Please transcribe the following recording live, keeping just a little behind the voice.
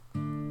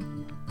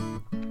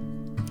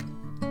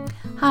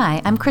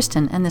Hi, I'm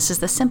Kristen, and this is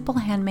the Simple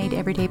Handmade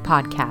Everyday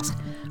podcast,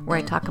 where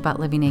I talk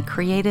about living a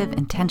creative,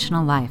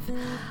 intentional life.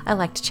 I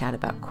like to chat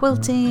about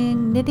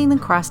quilting, knitting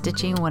and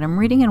cross-stitching, what I'm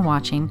reading and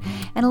watching,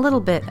 and a little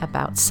bit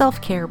about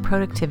self-care,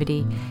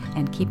 productivity,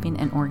 and keeping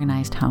an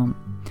organized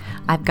home.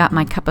 I've got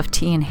my cup of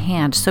tea in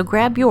hand, so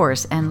grab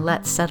yours and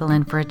let's settle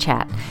in for a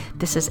chat.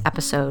 This is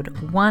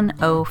episode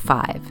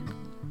 105.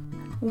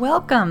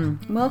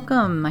 Welcome,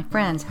 my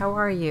friends. How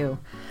are you?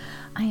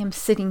 I am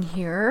sitting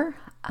here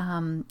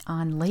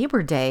on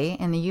Labor Day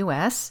in the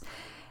U.S.,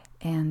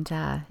 and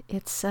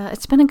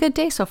it's been a good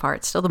day so far.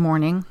 It's still the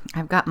morning.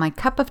 I've got my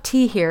cup of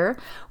tea here,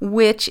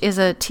 which is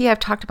a tea I've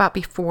talked about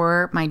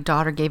before. My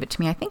daughter gave it to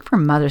me, I think, for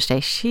Mother's Day.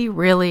 She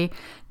really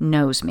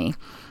knows me.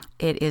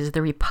 It is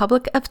the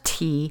Republic of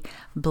Tea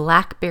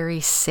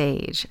Blackberry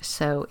Sage.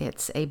 So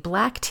it's a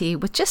black tea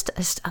with just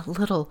a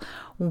little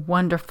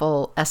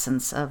wonderful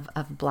essence of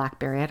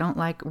blackberry. I don't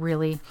like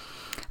really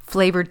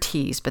flavored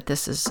teas, but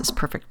this is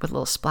perfect with a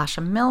little splash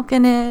of milk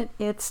in it.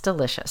 It's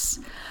delicious.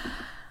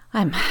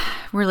 I'm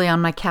really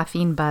on my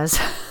caffeine buzz.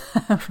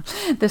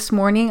 This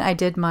morning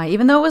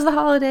even though it was the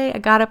holiday, I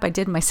got up, I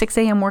did my 6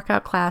 a.m.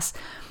 workout class,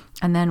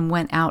 and then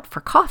went out for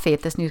coffee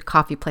at this new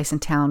coffee place in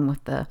town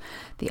with the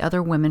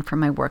other women from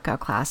my workout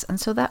class. And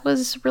so that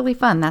was really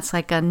fun. That's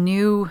like a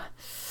new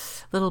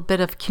little bit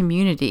of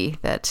community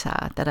that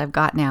I've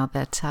got now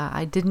that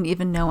I didn't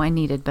even know I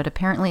needed. But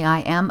apparently I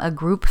am a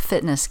group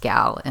fitness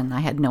gal, and I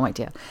had no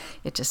idea.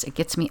 It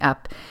gets me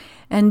up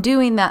and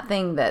doing that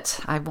thing that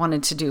I've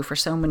wanted to do for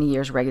so many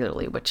years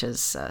regularly, which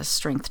is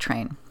strength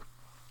train.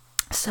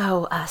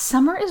 So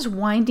summer is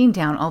winding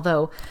down,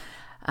 although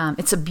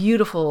it's a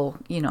beautiful,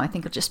 I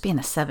think it'll just be in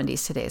the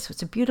 70s today. So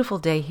it's a beautiful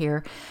day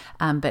here.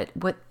 But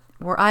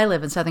where I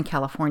live in Southern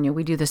California,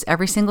 we do this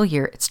every single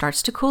year. It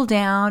starts to cool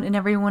down and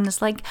everyone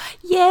is like,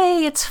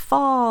 yay, it's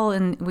fall.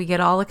 And we get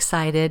all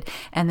excited.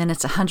 And then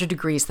it's 100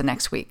 degrees the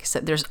next week. So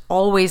there's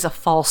always a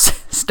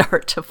false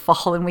start to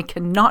fall, and we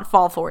cannot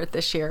fall for it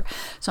this year.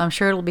 So I'm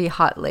sure it'll be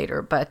hot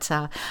later. But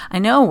I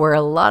know where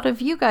a lot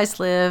of you guys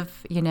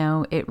live,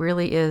 it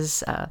really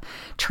is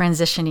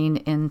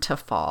transitioning into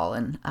fall.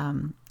 And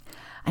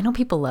I know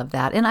people love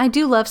that. And I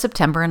do love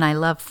September and I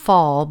love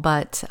fall,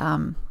 but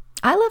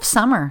I love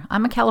summer.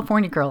 I'm a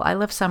California girl. I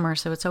love summer,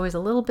 so it's always a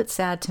little bit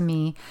sad to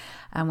me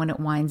when it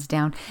winds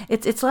down.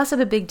 It's less of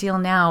a big deal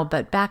now,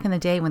 but back in the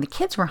day when the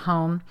kids were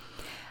home,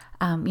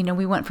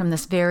 we went from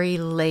this very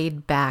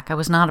laid back. I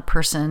was not a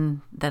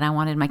person that I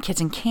wanted my kids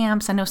in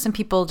camps. I know some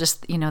people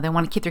just, they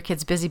want to keep their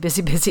kids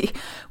busy.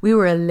 We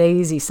were a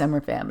lazy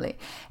summer family.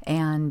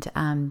 And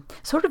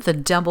sort of the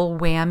double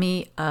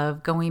whammy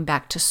of going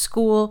back to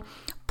school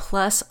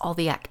plus all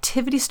the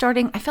activity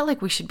starting, I felt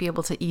like we should be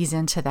able to ease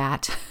into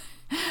that.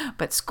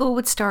 But school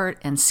would start,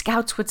 and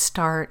scouts would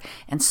start,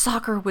 and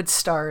soccer would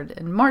start,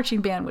 and marching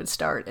band would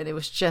start. And it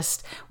was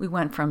just, we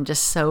went from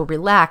just so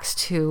relaxed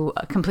to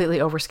completely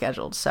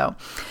overscheduled. So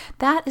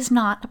that is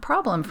not a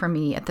problem for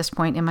me at this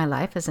point in my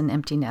life as an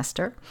empty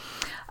nester.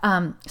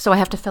 So I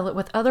have to fill it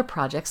with other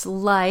projects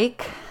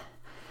like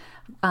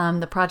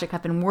the project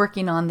I've been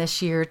working on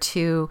this year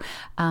to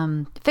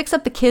fix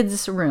up the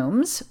kids'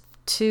 rooms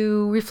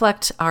to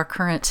reflect our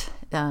current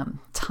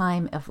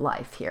time of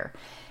life here.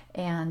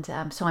 And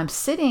so I'm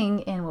sitting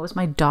in what was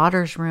my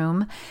daughter's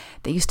room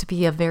that used to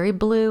be a very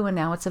blue, and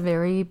now it's a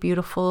very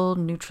beautiful,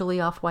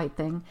 neutrally off-white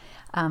thing.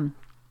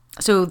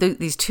 So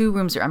these two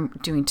rooms, I'm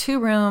doing 2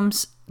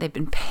 rooms. They've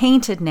been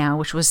painted now,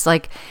 which was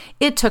like,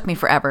 it took me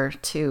forever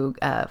to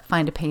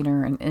find a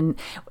painter. And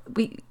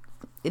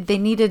they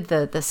needed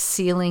the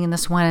ceiling, and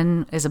this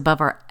one is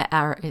above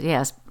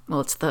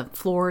it's the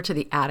floor to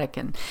the attic,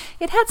 and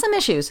it had some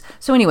issues.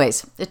 So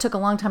anyways, it took a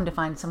long time to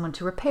find someone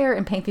to repair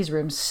and paint these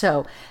rooms.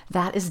 So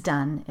that is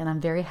done, and I'm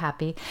very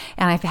happy.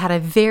 And I've had a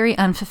very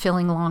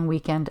unfulfilling long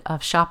weekend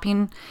of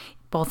shopping,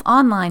 both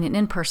online and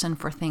in person,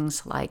 for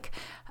things like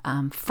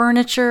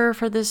furniture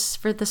for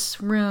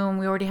this room.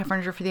 We already have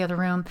furniture for the other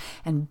room,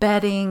 and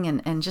bedding,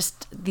 and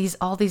just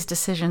all these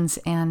decisions,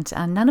 and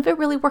none of it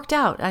really worked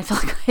out. I feel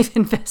like I've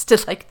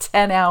invested like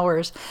 10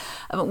 hours,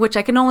 which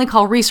I can only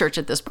call research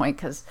at this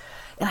point,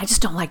 and I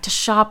just don't like to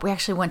shop. We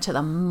actually went to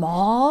the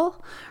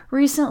mall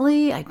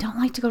recently. I don't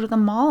like to go to the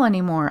mall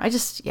anymore.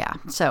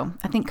 So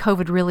I think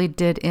COVID really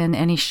did in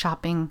any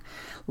shopping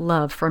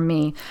love for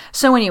me.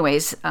 So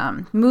anyways,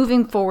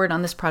 moving forward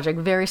on this project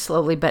very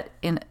slowly, but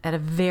at a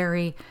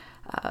very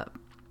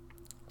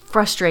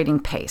frustrating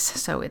pace.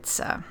 So it's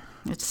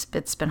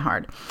been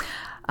hard.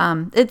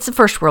 It's a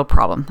first world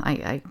problem.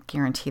 I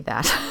guarantee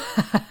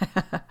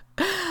that.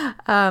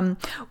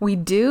 We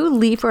do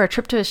leave for a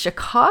trip to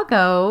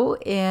Chicago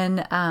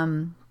in,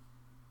 I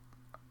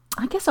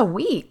guess, a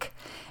week.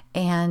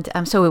 And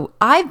so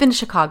I've been to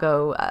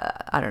Chicago,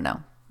 I don't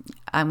know,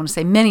 I want to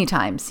say many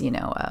times,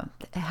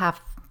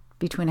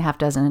 between a half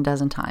dozen and a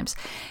dozen times.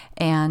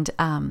 And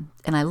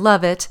I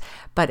love it.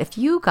 But if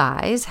you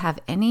guys have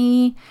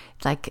any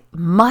like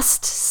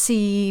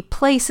must-see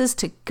places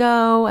to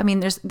go, I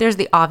mean, there's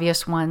the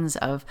obvious ones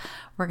of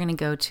we're going to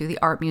go to the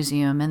Art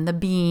Museum and the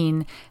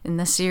Bean and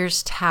the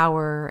Sears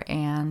Tower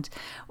and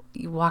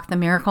you walk the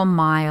miracle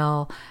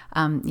mile,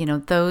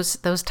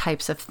 those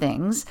types of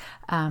things.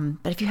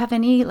 But if you have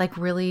any like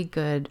really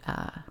good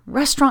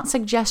restaurant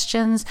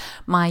suggestions,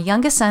 my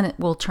youngest son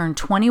will turn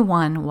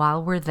 21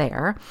 while we're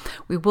there.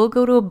 We will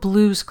go to a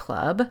blues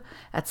club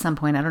at some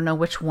point. I don't know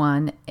which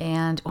one.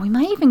 And we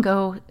might even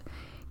go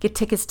get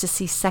tickets to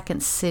see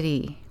Second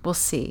City. We'll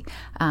see.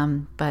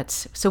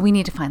 So we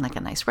need to find like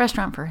a nice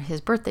restaurant for his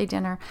birthday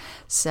dinner.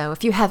 So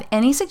if you have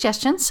any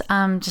suggestions,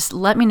 just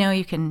let me know.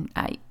 You can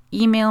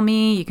email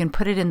me. You can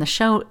put it in the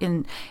show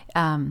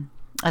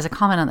as a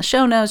comment on the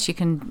show notes. You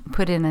can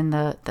put it in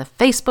the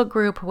Facebook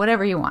group,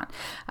 whatever you want.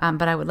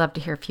 But I would love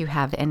to hear if you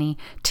have any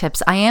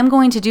tips. I am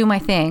going to do my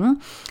thing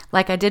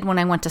like I did when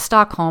I went to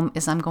Stockholm,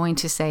 is I'm going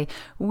to say,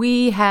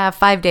 we have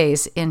 5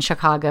 days in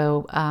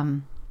Chicago,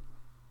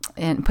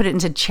 and put it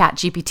into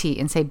ChatGPT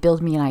and say,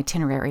 build me an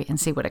itinerary, and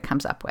see what it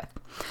comes up with.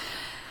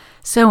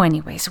 So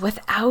anyways,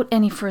 without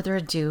any further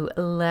ado,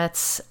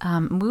 let's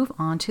move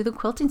on to the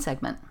quilting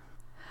segment.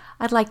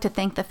 I'd like to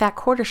thank the Fat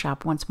Quarter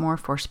Shop once more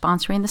for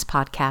sponsoring this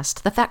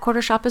podcast. The Fat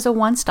Quarter Shop is a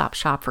one-stop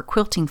shop for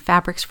quilting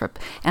fabrics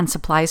and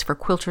supplies for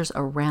quilters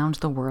around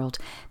the world.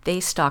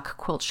 They stock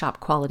quilt shop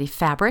quality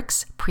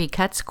fabrics,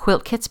 pre-cuts,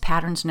 quilt kits,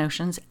 patterns,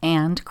 notions,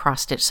 and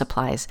cross-stitch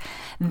supplies.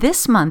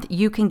 This month,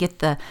 you can get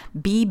the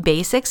Be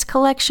Basics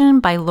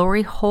collection by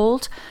Lori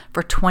Holt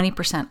for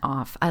 20%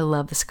 off. I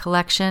love this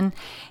collection.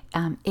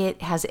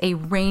 It has a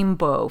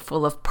rainbow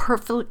full of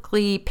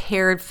perfectly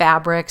paired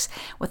fabrics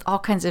with all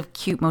kinds of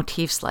cute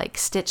motifs like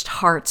stitched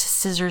hearts,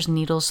 scissors,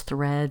 needles,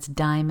 threads,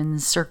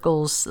 diamonds,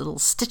 circles, little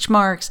stitch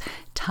marks,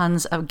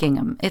 tons of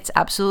gingham. It's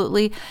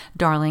absolutely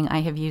darling.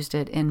 I have used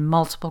it in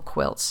multiple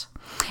quilts.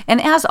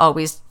 And as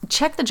always,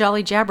 check the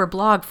Jolly Jabber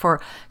blog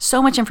for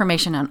so much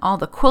information on all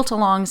the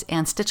quilt-alongs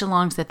and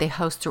stitch-alongs that they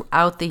host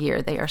throughout the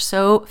year. They are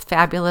so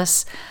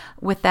fabulous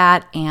with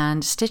that,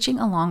 and stitching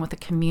along with the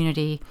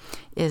community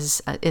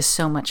is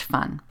so much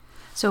fun.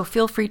 So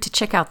feel free to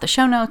check out the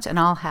show notes, and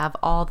I'll have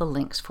all the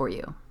links for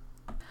you.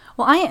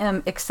 Well, I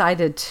am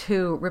excited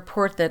to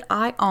report that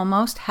I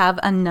almost have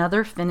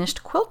another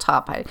finished quilt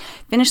top. I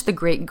finished the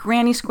Great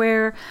Granny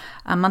Square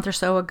a month or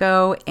so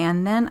ago,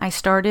 and then I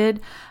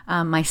started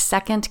my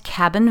second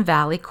Cabin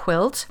Valley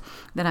quilt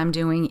that I'm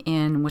doing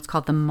in what's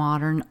called the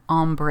Modern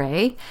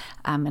Ombre.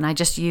 And I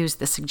just used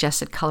the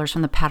suggested colors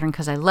from the pattern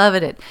because I love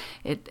it.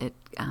 It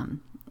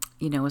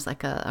is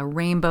like a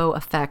rainbow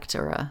effect,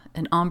 or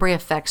an ombre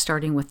effect,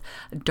 starting with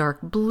dark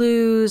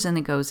blues, and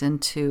it goes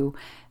into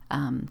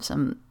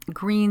some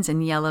greens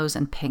and yellows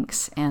and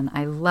pinks, and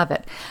I love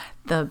it.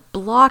 The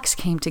blocks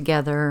came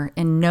together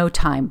in no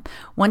time.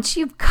 Once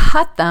you've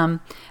cut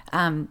them,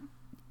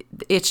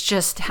 it's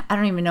just, I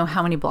don't even know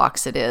how many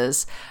blocks it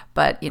is,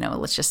 but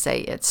let's just say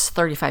it's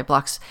 35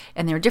 blocks,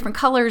 and they're different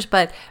colors,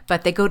 but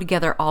they go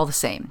together all the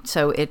same.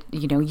 So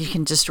you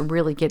can just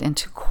really get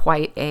into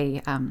quite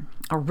a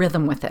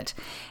rhythm with it.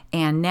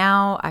 And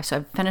now I've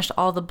finished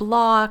all the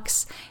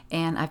blocks,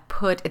 and I've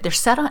they're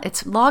set on,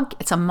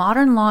 it's a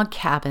modern log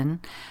cabin,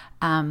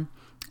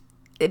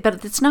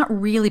 but it's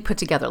not really put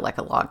together like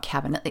a log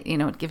cabin.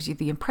 It gives you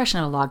the impression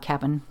of a log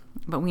cabin,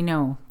 but we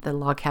know the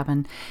log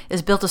cabin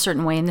is built a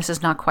certain way, and this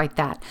is not quite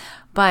that.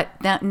 But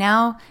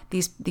now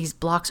these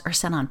blocks are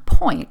set on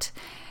point.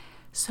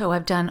 So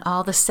I've done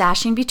all the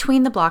sashing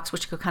between the blocks,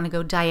 which kind of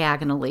go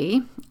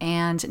diagonally,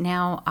 and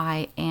now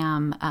I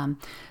am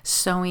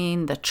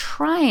sewing the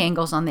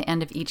triangles on the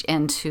end of each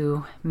end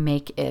to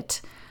make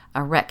it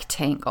a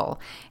rectangle.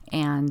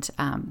 And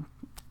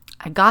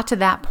I got to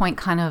that point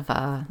kind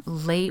of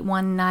late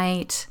one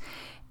night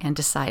and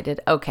decided,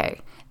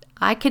 okay,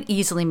 I could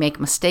easily make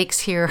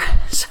mistakes here,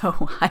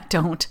 so I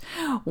don't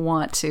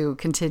want to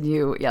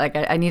continue.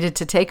 I needed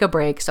to take a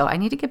break, so I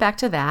need to get back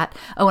to that.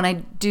 Oh, and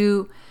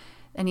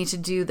I need to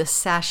do the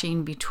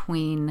sashing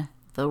between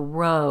the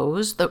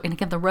rows. And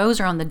again, the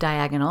rows are on the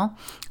diagonal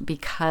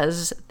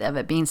because of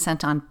it being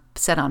set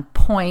on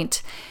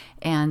point,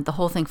 and the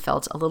whole thing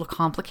felt a little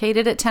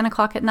complicated at 10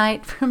 o'clock at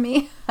night for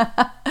me.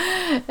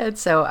 And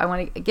so I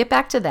want to get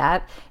back to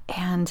that.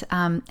 And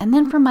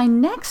then for my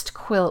next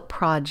quilt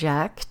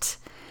project,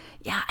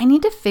 I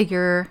need to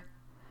figure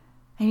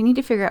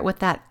out what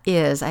that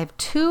is. I have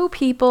 2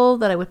 people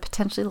that I would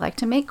potentially like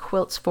to make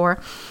quilts for,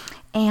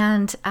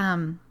 and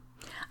I'm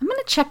going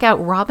to check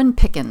out Robin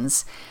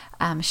Pickens.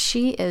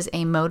 She is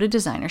a moda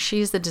designer.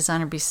 She's the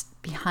designer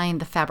behind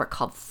the fabric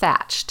called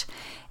Thatched.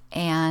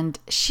 And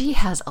she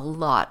has a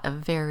lot of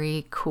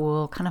very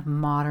cool kind of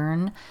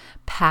modern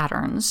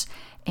patterns.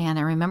 And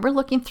I remember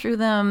looking through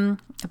them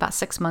about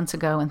 6 months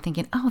ago and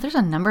thinking, oh, there's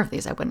a number of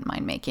these I wouldn't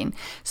mind making.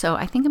 So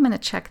I think I'm going to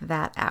check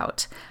that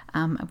out.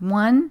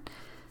 One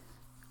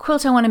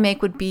quilt I want to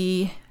make would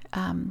be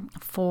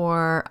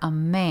for a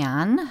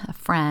man, a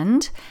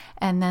friend,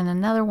 and then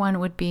another one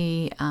would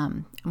be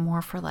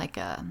more for like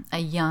a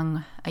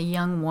young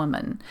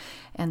woman.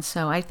 And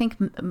so I think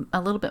a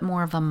little bit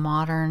more of a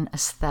modern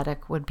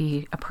aesthetic would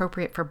be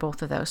appropriate for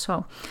both of those.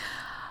 So,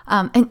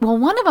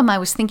 one of them I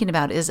was thinking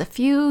about is a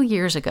few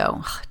years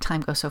ago.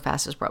 Time goes so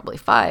fast; it's probably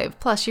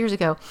 5+ years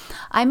ago.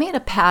 I made a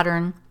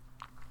pattern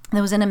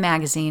that was in a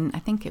magazine, I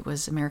think it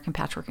was American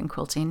Patchwork and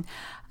Quilting,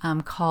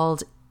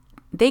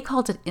 they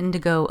called it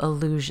Indigo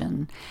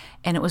Illusion.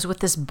 And it was with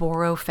this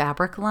Boro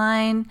fabric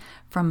line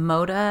from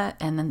Moda.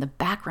 And then the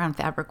background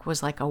fabric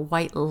was like a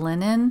white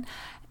linen.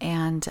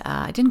 And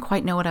I didn't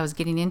quite know what I was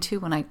getting into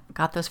when I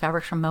got those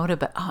fabrics from Moda,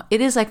 but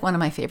it is like one of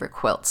my favorite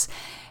quilts.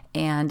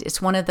 And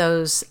it's one of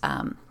those,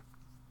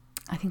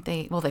 I think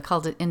they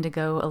called it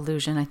Indigo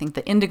Illusion. I think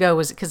the indigo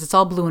was because it's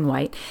all blue and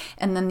white.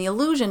 And then the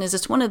illusion is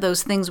it's one of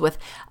those things with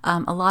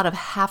a lot of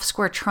half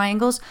square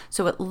triangles.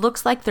 So it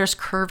looks like there's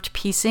curved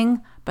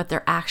piecing, but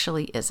there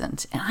actually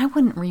isn't. And I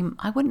wouldn't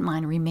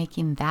mind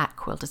remaking that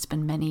quilt. It's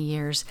been many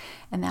years,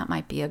 and that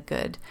might be a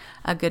good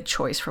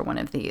choice for one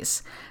of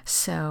these.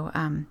 So,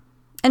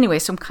 anyway,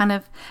 so I'm kind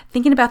of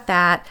thinking about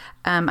that.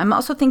 I'm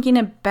also thinking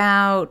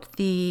about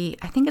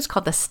I think it's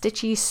called the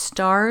Stitchy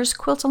Stars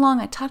quilt along.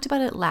 I talked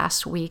about it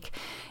last week.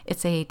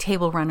 It's a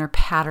table runner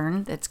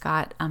pattern that's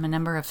got a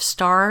number of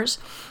stars,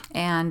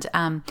 and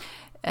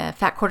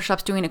Fat Quarter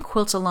Shop's doing a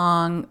quilt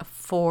along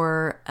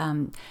for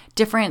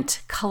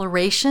different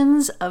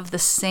colorations of the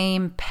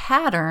same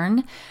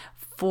pattern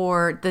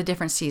for the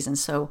different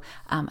seasons. So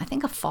I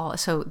think a fall.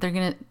 So they're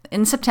going to,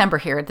 in September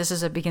here, this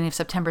is the beginning of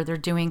September, they're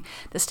doing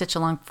the stitch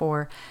along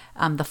for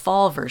the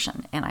fall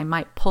version. And I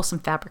might pull some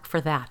fabric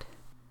for that.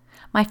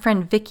 My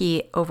friend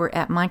Vicki over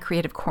at My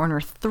Creative Corner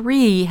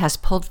 3 has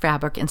pulled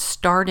fabric and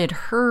started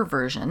her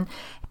version.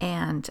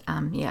 And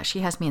she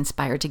has me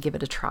inspired to give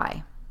it a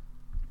try.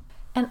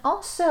 And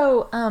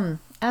also,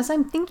 as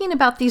I'm thinking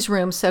about these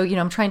rooms, so,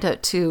 I'm trying to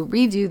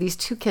redo these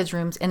 2 kids'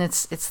 rooms, and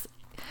it's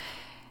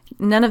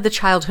none of the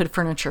childhood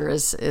furniture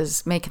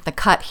is making the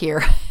cut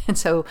here. And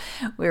so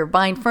we're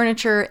buying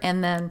furniture,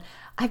 and then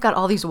I've got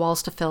all these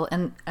walls to fill.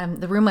 And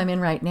the room I'm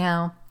in right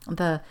now,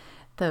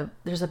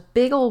 there's a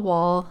big old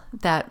wall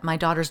that my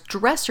daughter's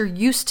dresser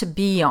used to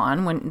be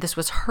on when this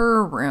was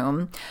her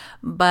room,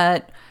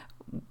 but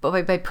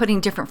by putting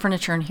different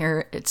furniture in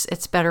here,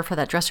 it's better for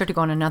that dresser to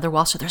go on another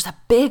wall. So there's a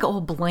big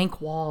old blank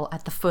wall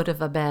at the foot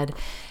of a bed.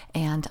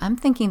 And I'm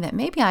thinking that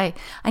maybe I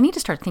need to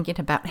start thinking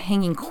about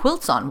hanging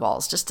quilts on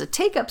walls just to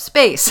take up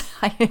space.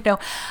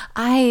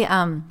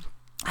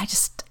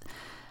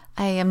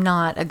 I am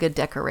not a good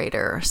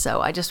decorator,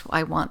 so I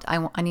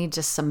need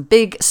just some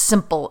big,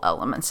 simple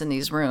elements in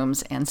these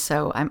rooms. And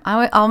so I'm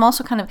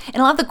also kind of, and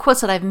a lot of the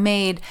quilts that I've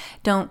made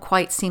don't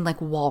quite seem like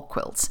wall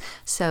quilts.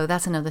 So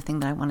that's another thing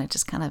that I want to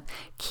just kind of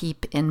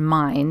keep in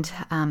mind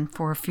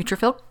for future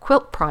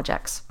quilt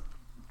projects.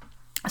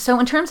 So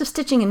in terms of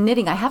stitching and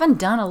knitting, I haven't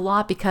done a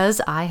lot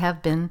because I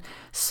have been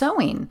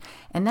sewing,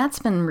 and that's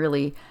been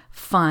really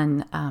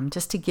fun,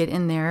 just to get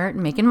in there,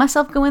 making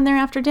myself go in there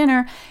after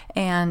dinner,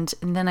 and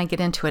then I get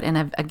into it.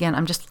 And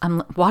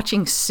I'm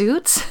watching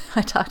Suits.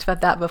 I talked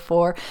about that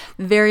before.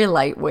 Very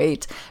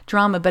lightweight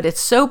drama, but it's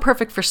so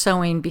perfect for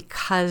sewing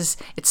because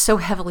it's so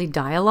heavily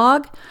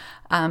dialogue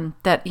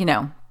that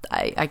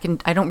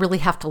I don't really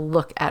have to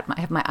look at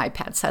I have my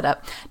iPad set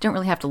up. Don't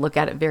really have to look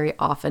at it very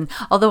often.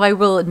 Although I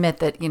will admit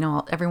that,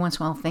 every once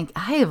in a while I'll think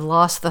I have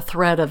lost the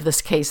thread of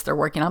this case they're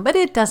working on, but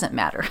it doesn't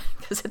matter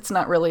because it's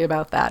not really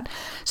about that.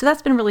 So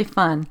that's been really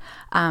fun.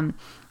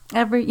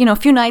 A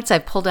few nights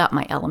I've pulled out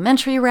my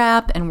elementary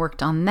wrap and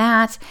worked on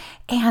that.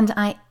 And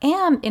I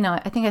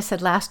think I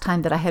said last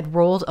time that I had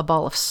rolled a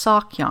ball of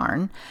sock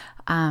yarn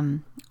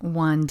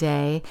one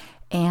day,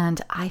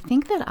 and I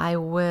think that I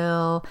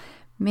will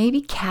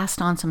maybe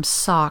cast on some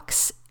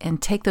socks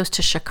and take those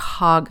to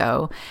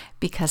Chicago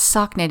because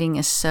sock knitting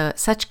is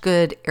such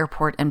good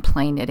airport and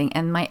plane knitting.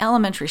 And my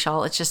elementary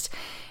shawl, it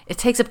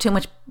takes up too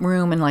much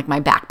room in like my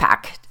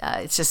backpack.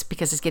 It's just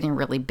because it's getting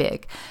really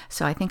big.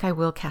 So I think I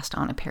will cast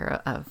on a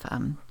pair of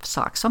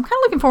socks. So I'm kind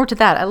of looking forward to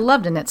that. I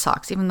love to knit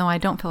socks, even though I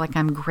don't feel like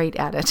I'm great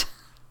at it.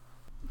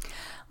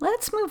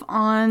 Let's move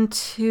on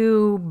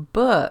to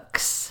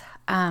books.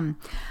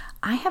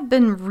 I have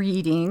been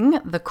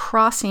reading The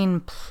Crossing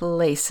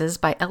Places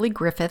by Ellie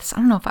Griffiths. I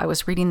don't know if I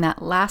was reading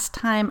that last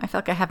time. I feel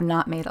like I have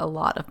not made a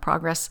lot of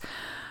progress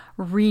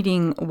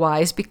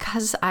reading-wise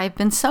because I've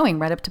been sewing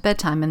right up to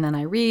bedtime, and then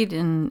I read,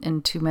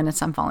 in 2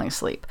 minutes I'm falling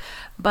asleep.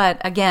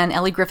 But again,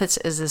 Ellie Griffiths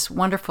is this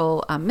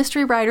wonderful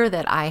mystery writer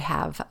that I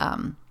have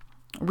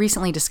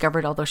recently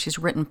discovered, although she's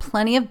written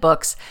plenty of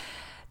books.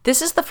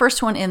 This is the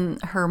first one in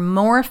her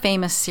more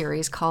famous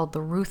series called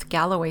the Ruth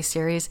Galloway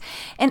series,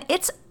 and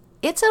it's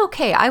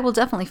okay. I will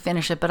definitely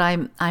finish it, but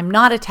I'm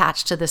not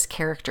attached to this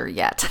character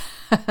yet.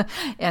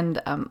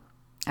 And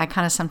I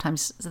kind of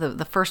sometimes,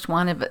 the first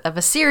one of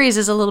a series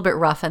is a little bit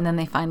rough, and then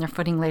they find their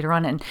footing later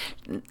on. And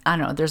I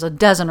don't know, there's a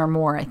dozen or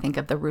more, I think,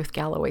 of the Ruth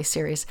Galloway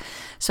series.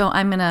 So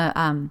I'm going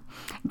to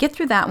get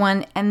through that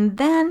one. And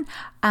then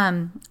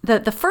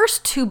the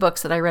first 2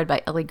 books that I read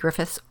by Ellie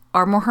Griffiths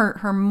are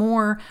her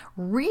more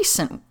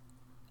recent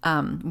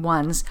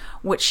ones,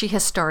 which she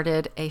has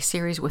started a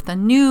series with a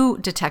new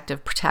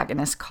detective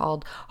protagonist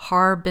called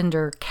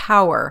Harbinder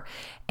Kaur.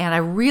 And I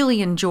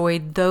really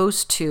enjoyed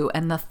those 2.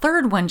 And the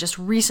third one just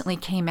recently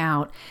came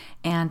out,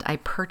 and I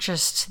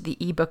purchased the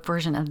ebook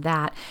version of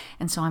that.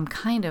 And so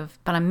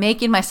I'm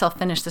making myself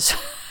finish this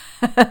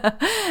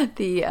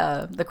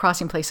the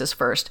crossing places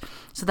first.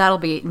 So that'll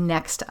be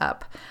next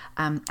up.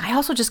 I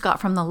also just got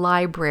from the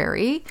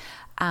library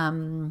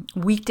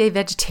Weekday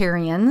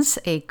Vegetarians,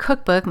 a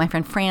cookbook. My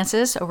friend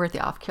Frances over at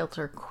the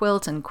Off-Kilter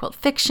Quilt and Quilt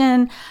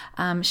Fiction,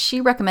 she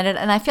recommended,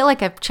 and I feel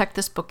like I've checked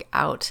this book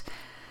out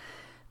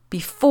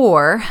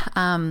before.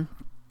 And,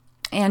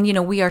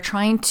 we are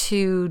trying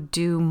to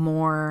do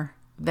more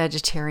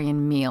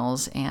vegetarian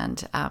meals,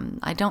 and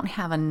I don't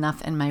have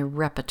enough in my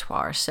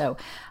repertoire. So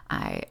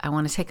I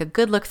want to take a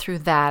good look through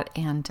that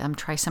and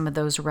try some of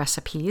those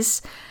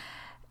recipes.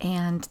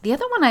 And the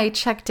other one I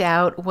checked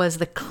out was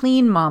the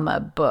Clean Mama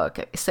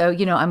book. So,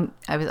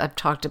 I've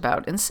talked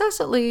about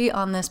incessantly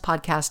on this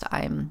podcast,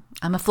 I'm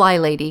a fly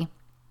lady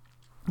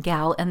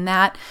gal, and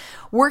that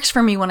works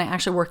for me when I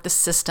actually work the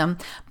system.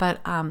 But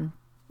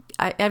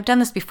I've done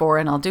this before,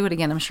 and I'll do it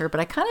again, I'm sure.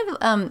 But I kind of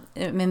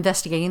am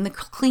investigating the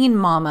Clean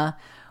Mama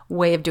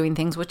way of doing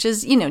things, which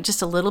is,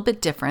 just a little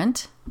bit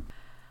different.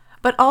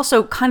 But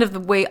also kind of the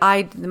way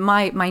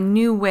my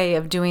new way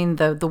of doing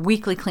the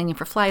weekly cleaning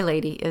for Fly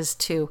Lady is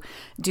to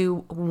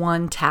do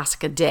one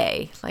task a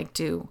day, like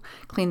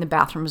clean the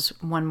bathrooms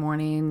one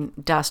morning,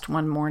 dust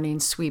one morning,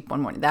 sweep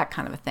one morning, that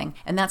kind of a thing.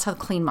 And that's how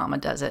Clean Mama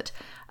does it,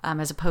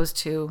 as opposed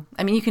to,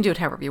 you can do it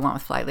however you want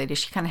with Fly Lady.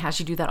 She kind of has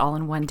you do that all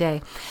in one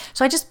day.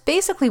 So I just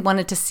basically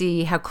wanted to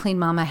see how Clean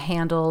Mama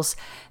handles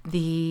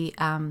the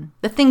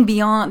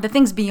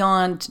things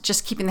beyond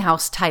just keeping the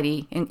house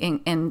tidy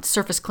and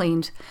surface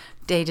cleaned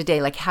day to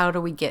day. Like how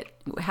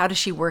does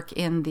she work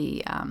in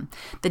the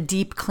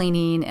deep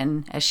cleaning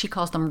and, as she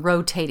calls them,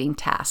 rotating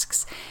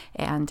tasks.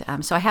 And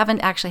so I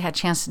haven't actually had a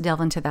chance to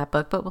delve into that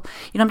book, but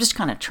I'm just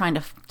kind of trying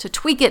to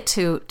tweak it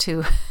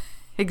to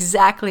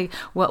exactly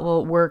what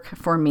will work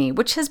for me,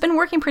 which has been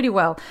working pretty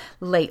well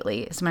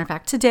lately. As a matter of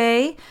fact,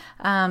 today,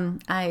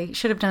 I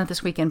should have done it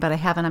this weekend, but I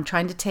haven't. I'm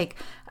trying to take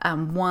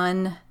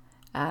one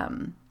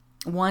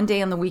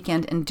day on the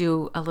weekend and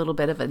do a little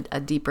bit of a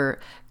deeper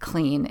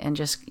clean and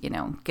just,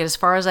 get as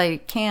far as I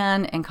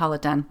can and call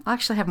it done. I'll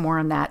actually have more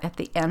on that at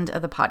the end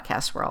of the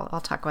podcast where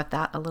I'll talk about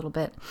that a little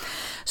bit.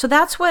 So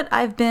that's what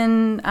I've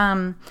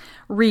been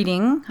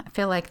reading. I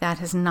feel like that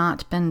has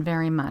not been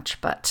very much,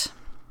 but,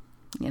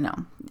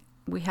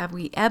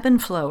 we ebb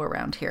and flow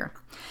around here.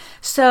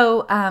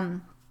 So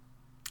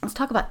let's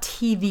talk about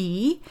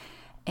TV.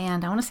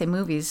 And I want to say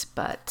movies,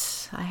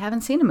 but I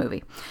haven't seen a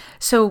movie.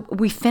 So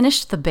we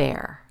finished The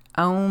Bear.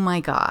 Oh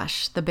my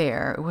gosh, The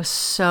Bear. It was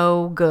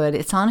so good.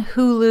 It's on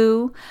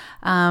Hulu.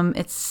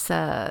 It's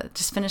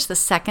just finished the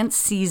second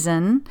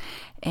season.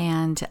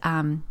 And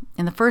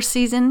in the first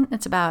season,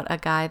 it's about a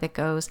guy that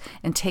goes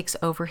and takes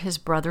over his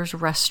brother's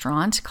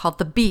restaurant called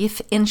The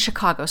Beef in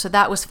Chicago. So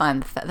that was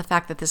fun. The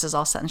fact that this is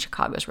all set in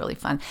Chicago is really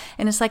fun.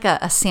 And it's like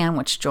a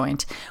sandwich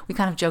joint. We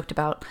kind of joked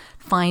about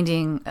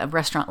finding a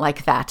restaurant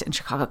like that in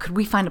Chicago. Could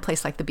we find a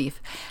place like The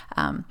Beef?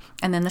 And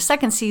then the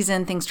second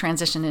season, things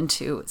transition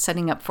into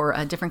setting up for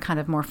a different kind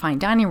of more fine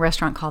dining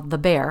restaurant called The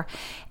Bear.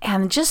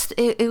 And just,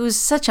 it was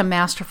such a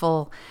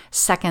masterful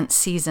second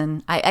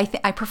season.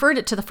 I preferred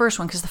it to the first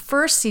one because the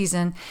first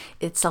season,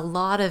 it's a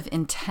lot of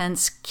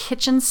intense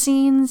kitchen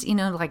scenes,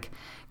 like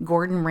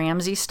Gordon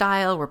Ramsay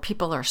style, where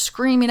people are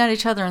screaming at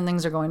each other and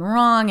things are going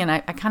wrong. And I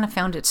kind of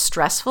found it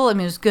stressful. It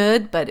was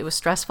good, but it was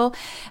stressful.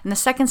 And the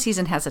second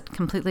season has a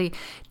completely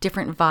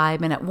different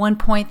vibe. And at one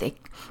point,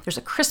 there's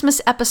a Christmas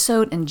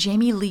episode, and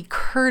Jamie Lee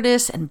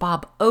Curtis and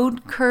Bob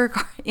Odenkirk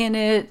are in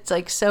it. It's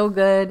like so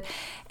good.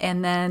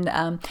 And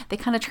then they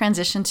kind of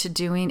transition to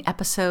doing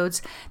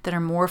episodes that are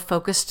more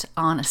focused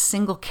on a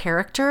single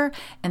character,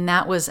 and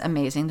that was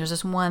amazing. There's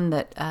this one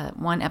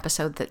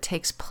episode that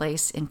takes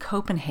place in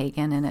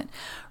Copenhagen, and it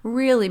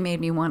really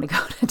made me want to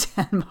go to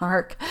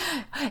Denmark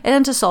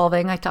and to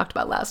Solving. I talked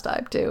about last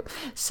time too.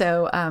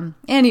 So,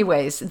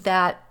 anyways,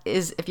 that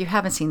is, if you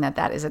haven't seen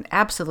that is an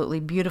absolutely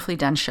beautifully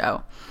done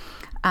show.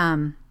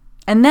 And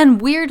then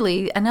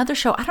weirdly, another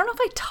show. I don't know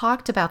if I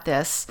talked about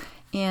this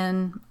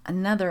in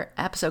another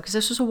episode because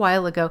this was a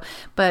while ago,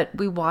 but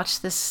we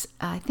watched this,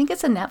 I think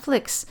it's a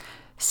Netflix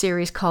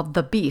series called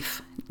The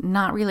Beef,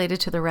 not related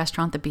to the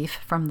restaurant The Beef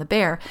from The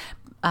Bear.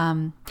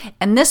 And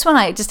this one,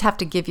 I just have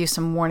to give you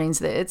some warnings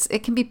that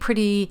it can be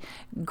pretty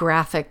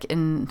graphic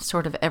in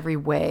sort of every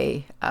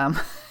way.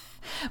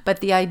 But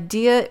the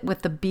idea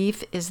with The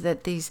Beef is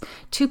that these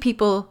two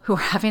people who are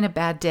having a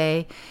bad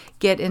day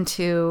get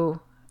into,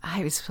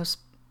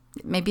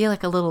 maybe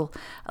like a little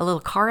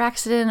car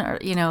accident,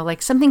 or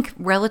like something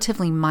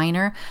relatively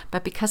minor,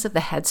 but because of the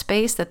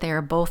headspace that they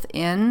are both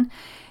in,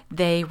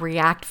 they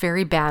react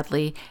very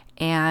badly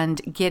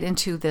and get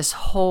into this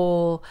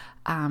whole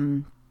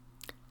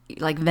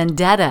like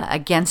vendetta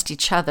against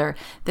each other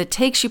that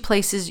takes you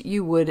places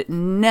you would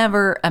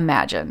never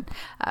imagine.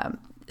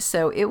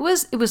 So it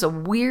was a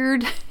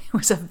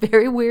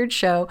very weird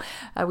show.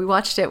 We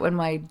watched it when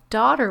my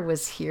daughter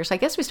was here. So I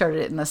guess we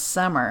started it in the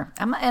summer.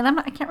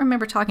 I can't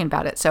remember talking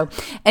about it. So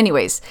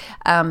anyways,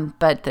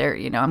 but there,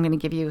 I'm going to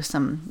give you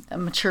some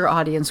mature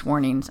audience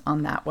warnings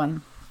on that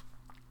one.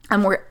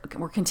 And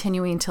we're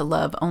continuing to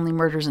love Only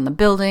Murders in the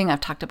Building.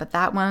 I've talked about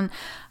that one.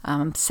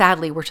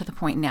 Sadly, we're to the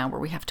point now where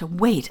we have to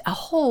wait a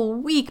whole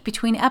week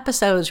between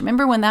episodes.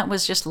 Remember when that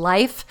was just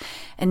life?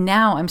 And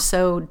now I'm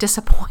so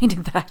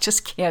disappointed that I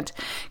just can't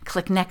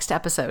click next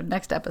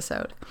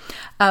episode.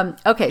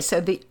 Okay,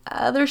 so the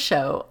other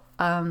show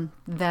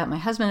that my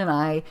husband and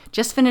I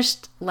just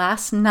finished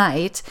last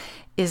night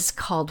is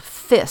called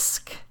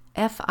Fisk.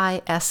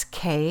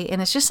 Fisk,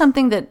 and it's just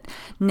something that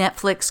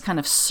Netflix kind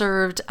of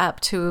served up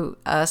to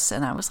us,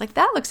 and I was like,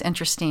 that looks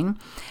interesting.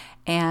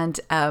 And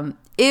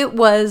it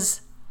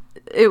was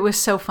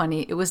so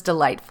funny. It was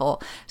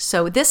delightful.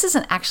 So this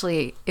isn't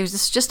actually, it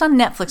was just on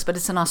Netflix, but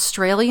it's an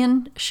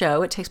Australian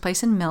show. It takes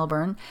place in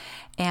Melbourne,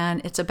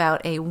 and it's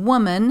about a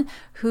woman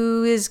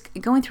who is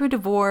going through a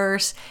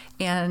divorce,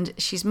 and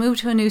she's moved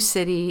to a new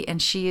city,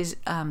 and she is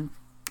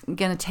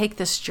going to take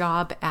this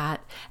job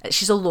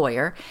she's a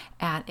lawyer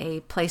at a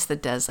place that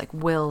does like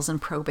wills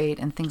and probate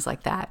and things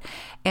like that.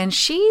 And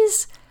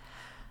she's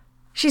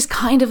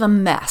kind of a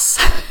mess,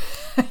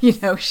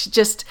 she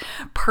just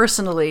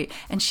personally,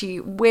 and she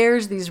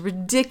wears these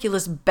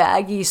ridiculous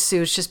baggy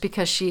suits just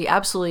because she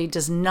absolutely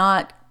does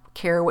not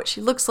care what she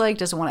looks like,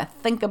 doesn't want to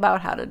think about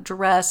how to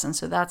dress. And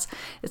so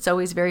it's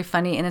always very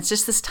funny. And it's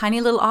just this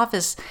tiny little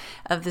office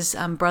of this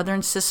brother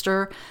and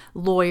sister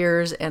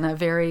lawyers and a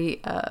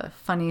very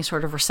funny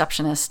sort of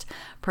receptionist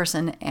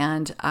person.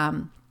 And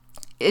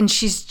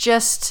she's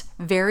just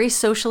very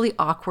socially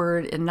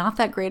awkward and not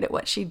that great at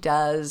what she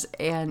does.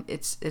 And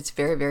it's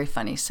very, very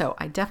funny. So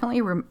I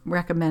definitely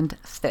recommend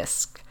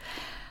Fisk.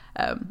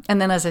 And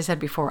then, as I said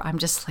before, I'm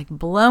just like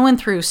blowing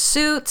through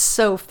Suits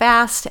so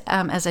fast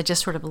as I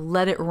just sort of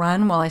let it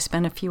run while I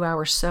spend a few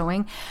hours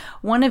sewing.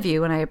 One of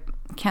you, and I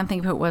can't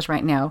think of who it was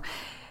right now,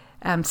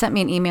 sent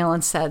me an email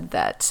and said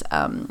that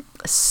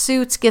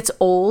Suits gets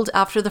old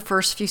after the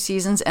first few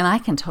seasons, and I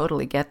can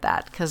totally get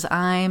that because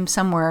I'm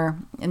somewhere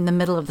in the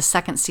middle of the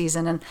second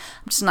season, and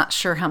I'm just not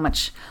sure how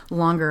much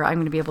longer I'm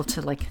going to be able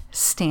to like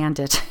stand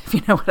it, if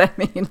you know what I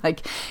mean,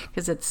 like,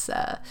 because it's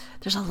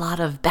there's a lot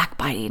of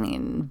backbiting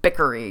and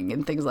bickering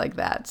and things like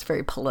that. It's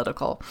very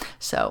political.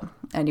 So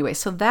anyway,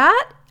 so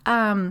that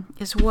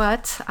is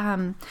what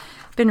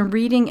been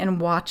reading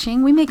and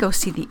watching. We may go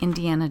see the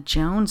Indiana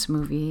Jones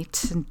movie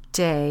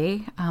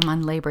today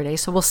on Labor Day,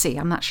 so we'll see.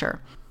 I'm not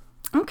sure.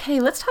 Okay,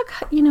 let's talk,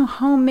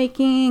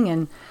 homemaking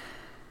and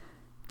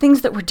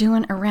things that we're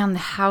doing around the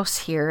house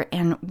here.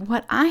 And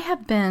what I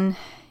have been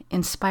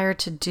inspired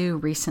to do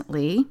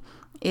recently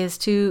is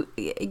to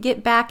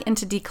get back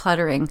into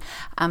decluttering.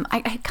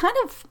 I kind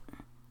of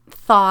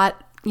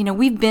thought,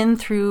 we've been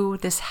through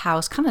this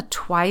house kind of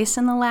twice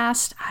in the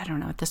last, I don't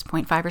know, at this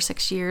point, 5 or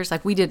 6 years.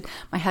 Like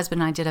my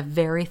husband and I did a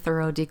very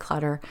thorough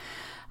declutter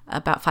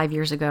about 5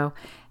 years ago.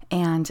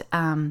 And,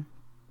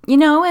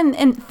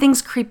 and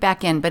things creep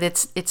back in, but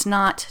it's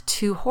not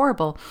too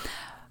horrible.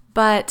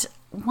 But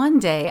one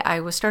day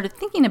I started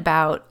thinking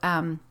about,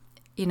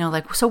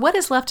 so what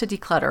is left to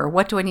declutter? Or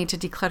what do I need to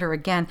declutter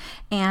again?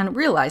 And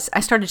realized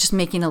I started just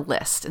making a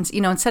list. And,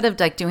 instead of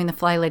like doing the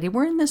fly lady,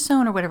 we're in this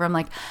zone or whatever, I'm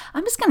like,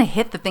 I'm just going to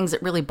hit the things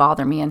that really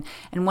bother me. And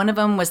one of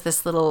them was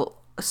this little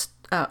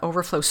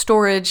overflow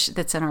storage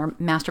that's in our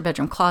master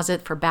bedroom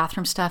closet for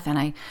bathroom stuff. And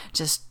I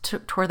just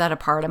tore that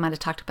apart. I might have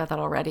talked about that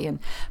already, and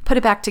put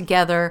it back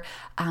together.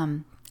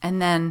 And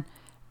then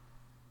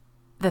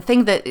the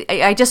thing that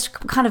I just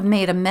kind of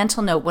made a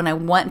mental note when I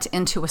went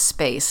into a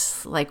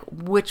space, like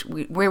where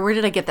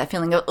did I get that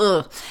feeling of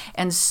ugh?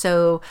 And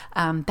so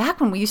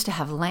back when we used to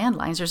have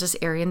landlines, there's this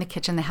area in the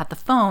kitchen that had the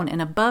phone,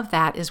 and above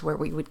that is where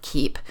we would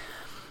keep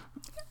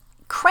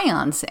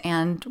crayons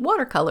and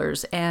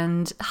watercolors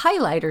and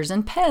highlighters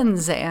and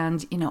pens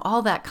and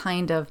all that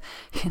kind of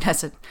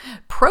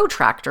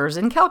protractors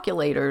and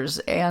calculators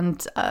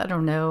and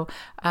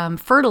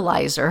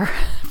fertilizer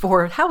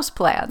for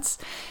houseplants,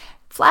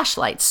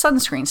 flashlights,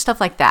 sunscreen, stuff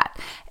like that.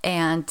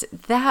 And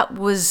that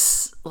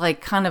was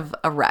like kind of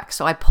a wreck.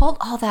 So I pulled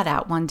all that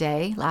out one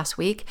day last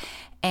week,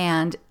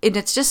 and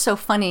it's just so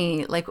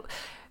funny. Like,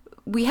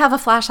 we have a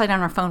flashlight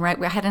on our phone, right?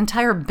 I had an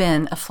entire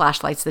bin of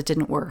flashlights that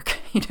didn't work.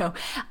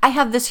 I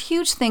have this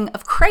huge thing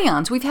of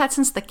crayons we've had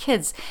since the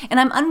kids, and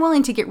I'm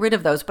unwilling to get rid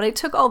of those. But I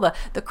took all the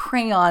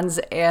crayons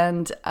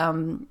and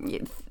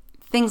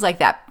things like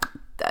that,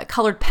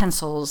 colored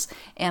pencils,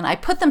 and I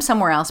put them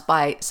somewhere else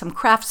by some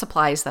craft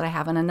supplies that I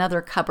have in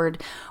another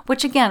cupboard,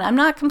 which again, I'm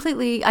not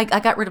completely,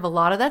 I got rid of a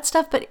lot of that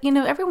stuff, but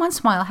every once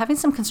in a while having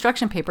some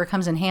construction paper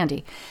comes in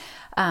handy.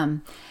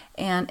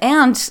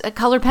 And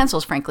colored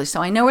pencils, frankly.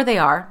 So I know where they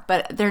are,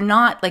 but they're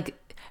not like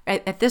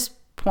at this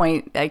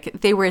point,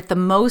 like they were at the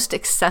most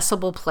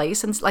accessible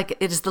place. And like,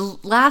 it is the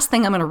last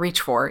thing I'm going to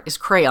reach for is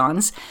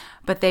crayons,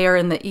 but they are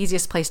in the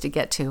easiest place to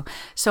get to.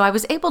 So I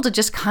was able to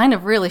just kind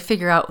of really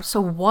figure out,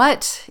 so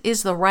what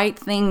is the right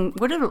thing?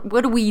 What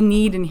do we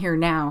need in here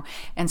now?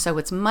 And so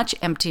it's much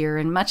emptier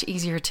and much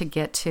easier to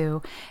get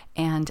to.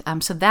 And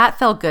so that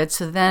felt good.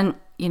 So then,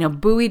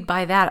 buoyed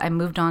by that, I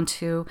moved on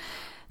to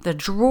the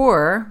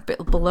drawer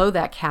below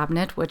that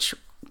cabinet, which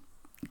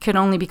could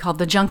only be called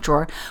the junk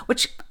drawer,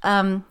 which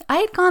I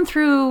had gone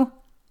through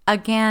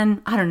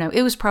again, I don't know,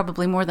 it was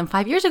probably more than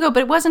 5 years ago,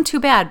 but it wasn't too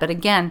bad. But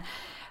again,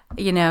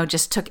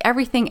 just took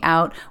everything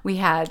out. We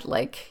had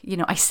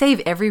I save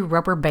every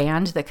rubber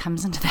band that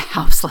comes into the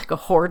house like a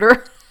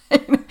hoarder.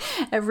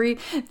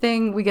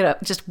 Everything, we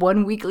get just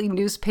one weekly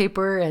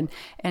newspaper and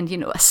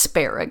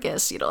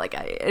asparagus,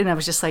 and I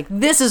was just like,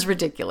 this is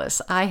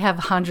ridiculous. I have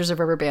hundreds of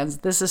rubber bands.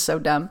 This is so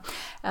dumb.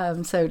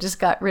 So just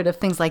got rid of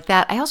things like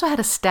that. I also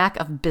had a stack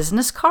of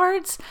business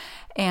cards,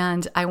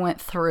 and I went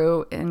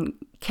through and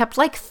kept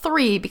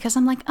 3 because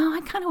I'm like, oh,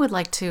 I kind of would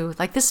like to,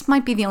 this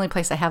might be the only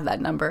place I have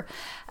that number.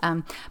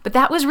 But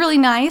that was really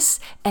nice.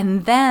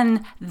 And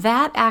then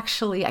that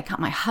actually, I got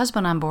my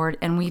husband on board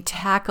and we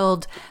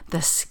tackled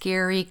the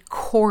scary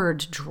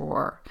cord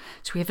drawer.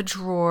 So we have a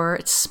drawer,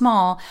 it's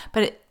small,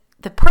 but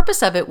the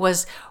purpose of it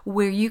was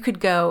where you could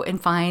go and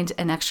find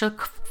an extra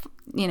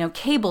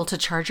cable to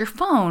charge your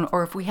phone,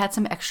 or if we had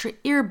some extra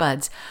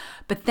earbuds.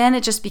 But then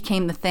it just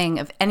became the thing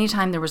of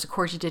anytime there was a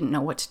cord you didn't know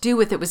what to do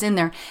with, it was in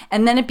there.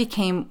 And then it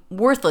became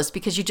worthless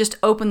because you just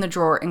open the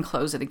drawer and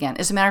close it again.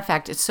 As a matter of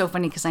fact, it's so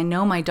funny because I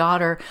know my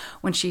daughter,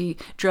 when she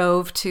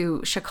drove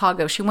to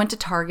Chicago, she went to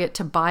Target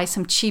to buy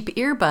some cheap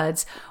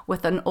earbuds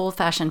with an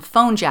old-fashioned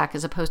phone jack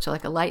as opposed to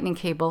a lightning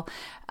cable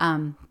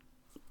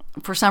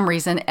for some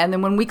reason. And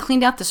then when we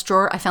cleaned out this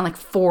drawer, I found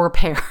 4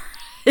 pair.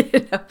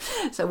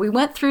 So we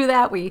went through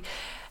that. We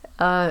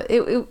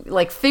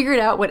figured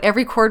out what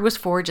every cord was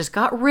for, just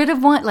got rid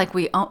of one.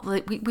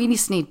 We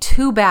just need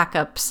 2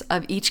 backups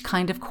of each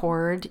kind of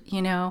cord,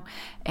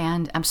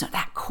 and so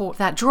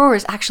that drawer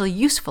is actually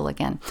useful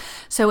again.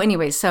 So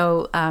anyway,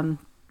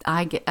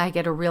 I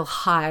get a real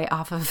high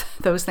off of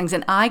those things,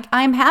 and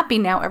I'm happy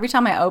now every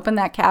time I open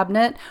that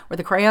cabinet where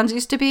the crayons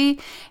used to be,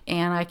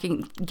 and I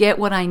can get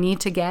what I need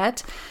to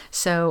get.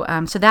 So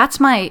that's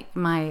my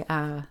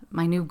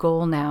new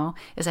goal now.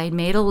 Is I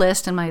made a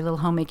list in my little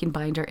homemaking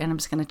binder, and I'm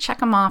just going to check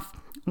them off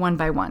one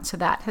by one. So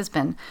that has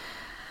been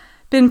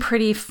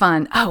pretty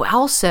fun. Oh,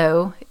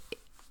 also,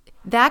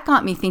 that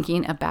got me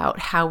thinking about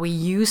how we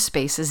use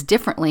spaces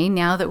differently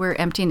now that we're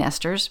empty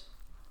nesters.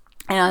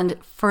 And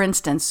for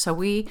instance, so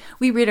we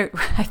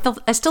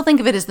I still think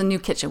of it as the new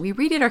kitchen. We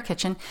redid our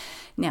kitchen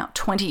now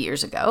 20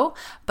 years ago,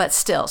 but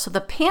still. So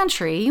the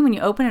pantry, when you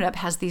open it up,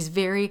 has the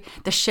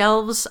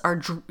shelves are,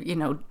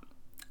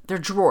 they're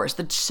drawers.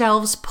 The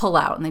shelves pull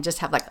out and they just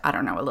have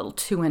a little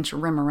 2-inch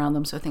rim around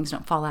them so things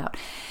don't fall out.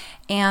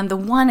 And the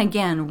one,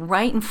 again,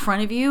 right in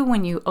front of you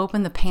when you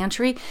open the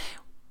pantry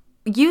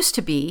used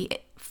to be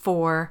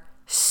for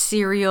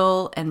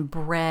cereal and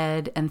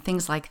bread and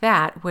things like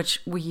that, which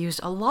we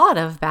used a lot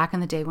of back in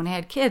the day when I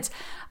had kids.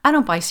 I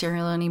don't buy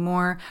cereal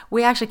anymore.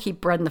 We actually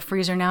keep bread in the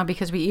freezer now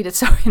because we eat it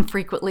so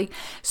infrequently.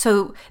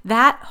 So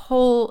that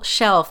whole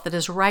shelf that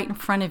is right in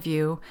front of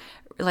you,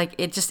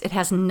 it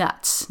has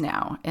nuts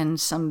now and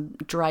some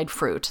dried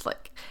fruit.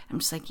 I'm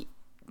just like,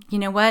 you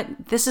know what?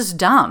 This is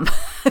dumb.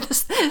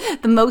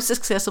 The most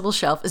accessible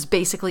shelf is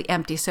basically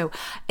empty.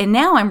 And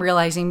now I'm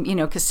realizing,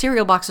 because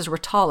cereal boxes were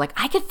tall,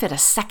 I could fit a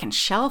second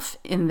shelf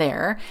in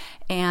there,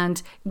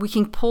 and we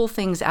can pull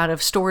things out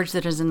of storage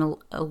that is in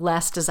a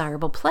less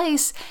desirable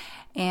place.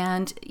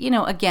 And,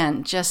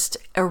 again, just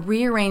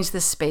rearrange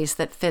the space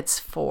that fits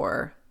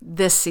for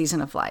this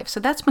season of life. So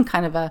that's been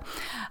kind of a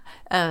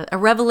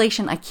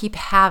revelation I keep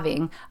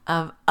having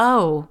of,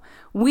 oh,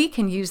 we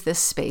can use this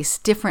space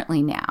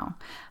differently now.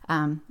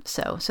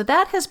 So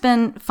that has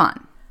been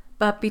fun.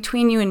 But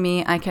between you and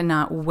me, I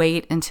cannot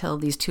wait until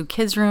these 2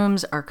 kids'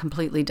 rooms are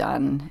completely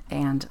done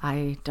and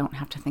I don't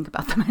have to think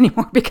about them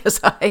anymore because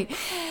I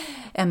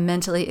am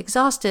mentally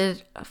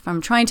exhausted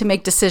from trying to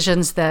make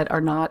decisions that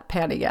are not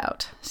panning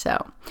out.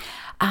 So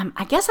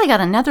I guess I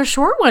got another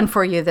short one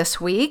for you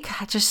this week.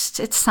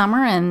 It's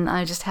summer and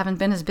I just haven't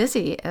been as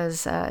busy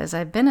as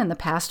I've been in the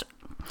past.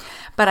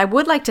 But I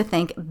would like to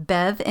thank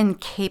Bev in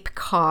Cape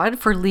Cod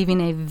for leaving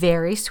a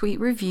very sweet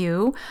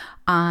review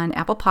on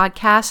Apple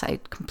Podcasts. I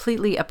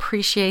completely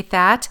appreciate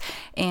that.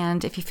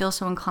 And if you feel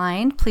so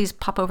inclined, please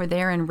pop over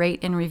there and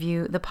rate and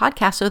review the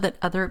podcast so that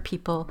other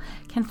people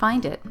can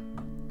find it.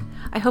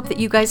 I hope that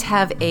you guys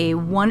have a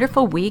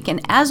wonderful week.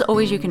 And as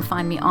always, you can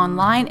find me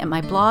online at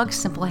my blog,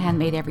 Simple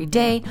Handmade Every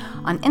Day,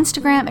 on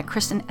Instagram at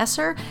Kristen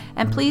Esser.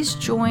 And please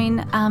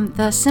join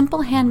the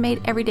Simple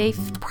Handmade Everyday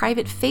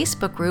private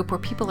Facebook group where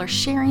people are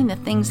sharing the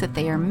things that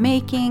they are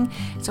making.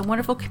 It's a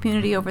wonderful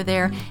community over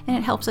there, and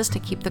it helps us to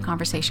keep the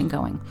conversation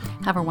going.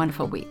 Have a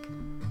wonderful week.